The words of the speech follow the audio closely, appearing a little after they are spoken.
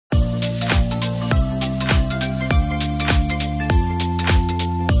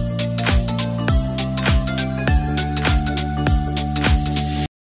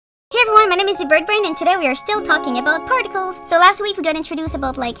ZeBirdBrain, and today we are still talking about particles. So last week we got introduced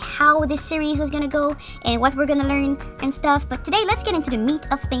about like how this series was gonna go and what we're gonna learn and stuff. But today let's get into the meat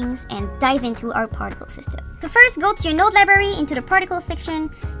of things and dive into our particle system. So first, go to your node library, into the particle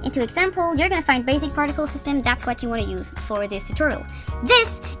section, into example. You're gonna find basic particle system. That's what you want to use for this tutorial.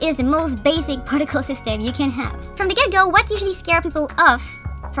 This is the most basic particle system you can have. From the get-go, what usually scares people off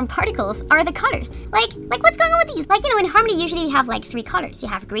from particles are the colors. Like what's going on with these? Like, you know, in Harmony usually we have like 3 colors. You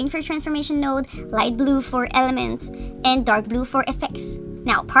have green for transformation node, light blue for element, and dark blue for effects.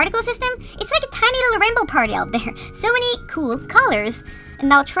 Now, particle system, it's like a tiny little rainbow party out there. So many cool colors. And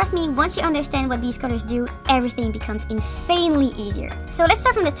now trust me, once you understand what these colors do, everything becomes insanely easier. So let's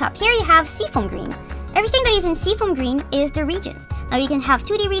start from the top. Here you have seafoam green. Everything that is in seafoam green is the regions. Now you can have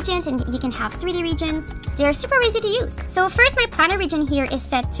 2D regions and you can have 3D regions. They're super easy to use. So first, my planar region here is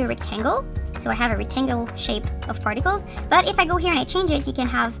set to rectangle. So I have a rectangle shape of particles. But if I go here and I change it, you can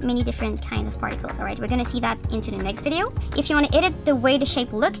have many different kinds of particles. All right, we're gonna see that into the next video. If you want to edit the way the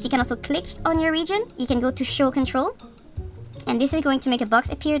shape looks, you can also click on your region. You can go to show control. And this is going to make a box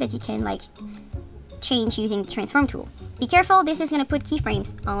appear that you can like change using the transform tool. Be careful, this is going to put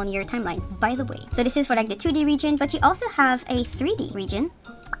keyframes on your timeline, by the way. So this is for like the 2D region, but you also have a 3D region.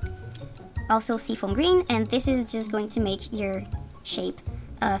 Also seafoam green, and this is just going to make your shape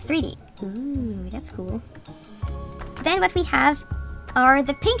 3D. Ooh, that's cool. Then what we have are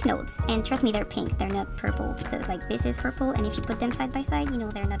the pink nodes, and trust me, they're pink, they're not purple, because like this is purple, and if you put them side by side, you know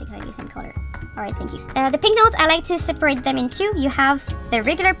they're not exactly the same color. Alright, thank you. The pink nodes, I like to separate them in two. You have the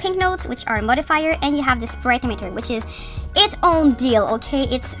regular pink nodes, which are modifier, and you have the sprite emitter, which is its own deal, okay?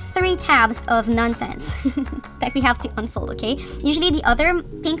 It's 3 tabs of nonsense that we have to unfold, okay? Usually the other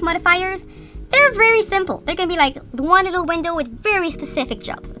pink modifiers, they're very simple. They're gonna be like one little window with very specific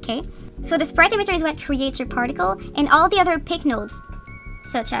jobs, okay? So the sprite emitter is what creates your particle, and all the other pink nodes,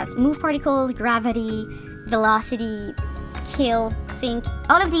 such as move particles, gravity, velocity, kill, sync,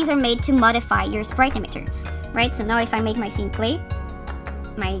 all of these are made to modify your sprite emitter, right? So now if I make my scene play,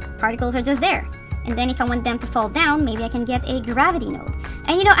 my particles are just there. And then if I want them to fall down, maybe I can get a gravity node.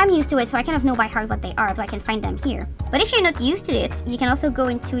 And you know, I'm used to it, so I kind of know by heart what they are, so I can find them here. But if you're not used to it, you can also go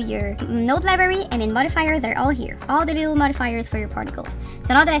into your node library, and in modifier, they're all here. All the little modifiers for your particles.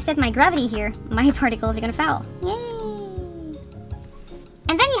 So now that I set my gravity here, my particles are gonna fall. Yay!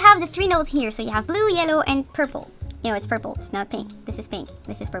 And then you have the 3 nodes here, so you have blue, yellow, and purple. You know, it's purple, it's not pink. This is pink,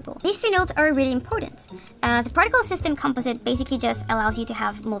 this is purple. These 3 nodes are really important. The particle system composite basically just allows you to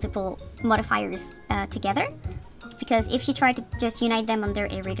have multiple modifiers together. Because if you try to just unite them under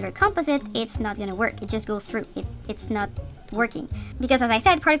a regular composite, it's not gonna work. It just goes through, it's not working. Because as I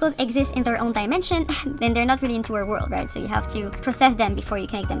said, particles exist in their own dimension, and they're not really into our world, right? So you have to process them before you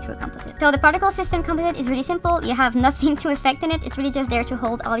connect them to a composite. So the particle system composite is really simple. You have nothing to affect in it. It's really just there to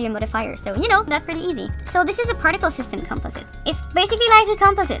hold all your modifiers. So, you know, that's pretty easy. So this is a particle system composite. It's basically like a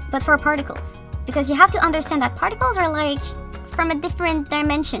composite, but for particles. Because you have to understand that particles are like from a different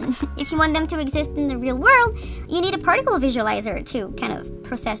dimension. If you want them to exist in the real world, you need a particle visualizer to kind of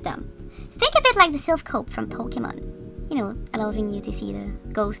process them. Think of it like the Silph Cope from Pokemon. You know, allowing you to see the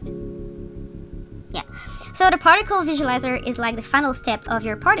ghost. Yeah. So the particle visualizer is like the final step of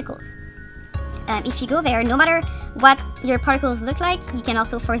your particles. If you go there, no matter what your particles look like, you can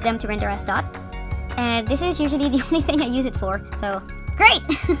also force them to render as dot. And this is usually the only thing I use it for, so great!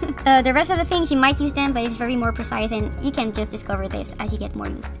 The rest of the things you might use them, but it's very more precise, and you can just discover this as you get more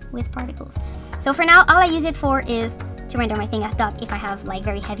used with particles. So for now, all I use it for is to render my thing as dot if I have like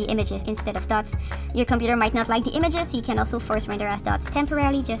very heavy images instead of dots. Your computer might not like the images, so you can also force render as dots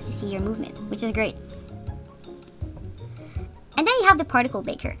temporarily just to see your movement, which is great. And then you have the particle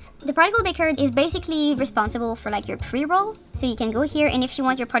baker. The particle baker is basically responsible for like your pre-roll. So you can go here, and if you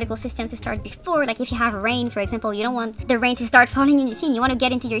want your particle system to start before, like if you have rain, for example, you don't want the rain to start falling in the scene. You want to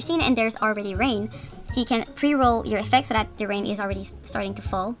get into your scene and there's already rain. So you can pre-roll your effect so that the rain is already starting to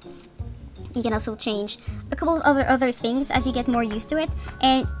fall. You can also change a couple of other things as you get more used to it.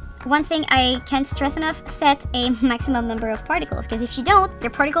 And one thing I can't stress enough, set a maximum number of particles, because if you don't, your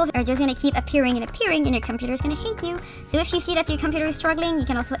particles are just going to keep appearing and appearing, and your computer is going to hate you. So if you see that your computer is struggling, you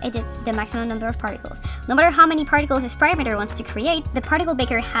can also edit the maximum number of particles. No matter how many particles this parameter wants to create, the particle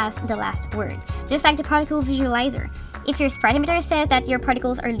baker has the last word. Just like the particle visualizer. If your sprite emitter says that your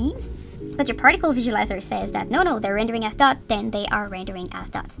particles are leaves, but your particle visualizer says that no, they're rendering as dot, then they are rendering as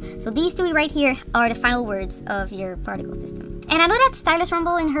dots. So these 2 right here are the final words of your particle system. And I know that Stylus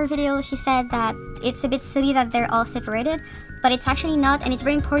Rumble in her video, she said that it's a bit silly that they're all separated, but it's actually not, and it's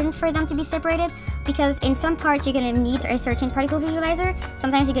very important for them to be separated. because in some parts you're going to need a certain particle visualizer.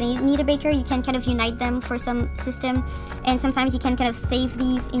 Sometimes you're going to need a baker. You can kind of unite them for some system, and sometimes you can kind of save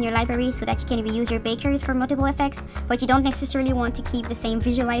these in your library so that you can reuse your bakers for multiple effects, but you don't necessarily want to keep the same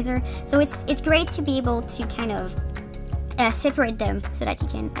visualizer. So it's great to be able to kind of separate them so that you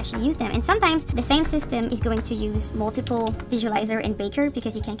can actually use them. And sometimes the same system is going to use multiple visualizer and baker,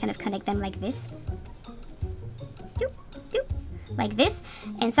 because you can kind of connect them like this. Like this.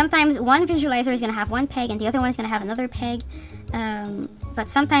 And sometimes one visualizer is going to have one peg and the other one is going to have another peg. But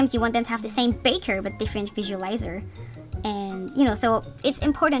sometimes you want them to have the same baker but different visualizer. And, you know, so it's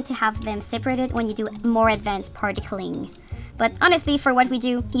important to have them separated when you do more advanced particling. But honestly, for what we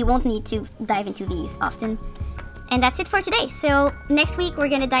do, you won't need to dive into these often. And that's it for today. So next week, we're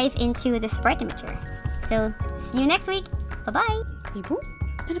going to dive into the sprite emitter. So see you next week. Bye-bye. Bibou,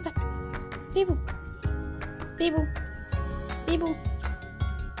 Bibou, Bibou, Bibou,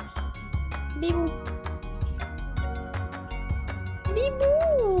 Bibou,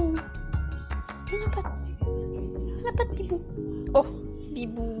 Bibou. Kenapa? Kenapa Bibou? Oh,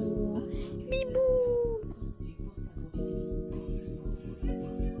 Bibou, Bibou.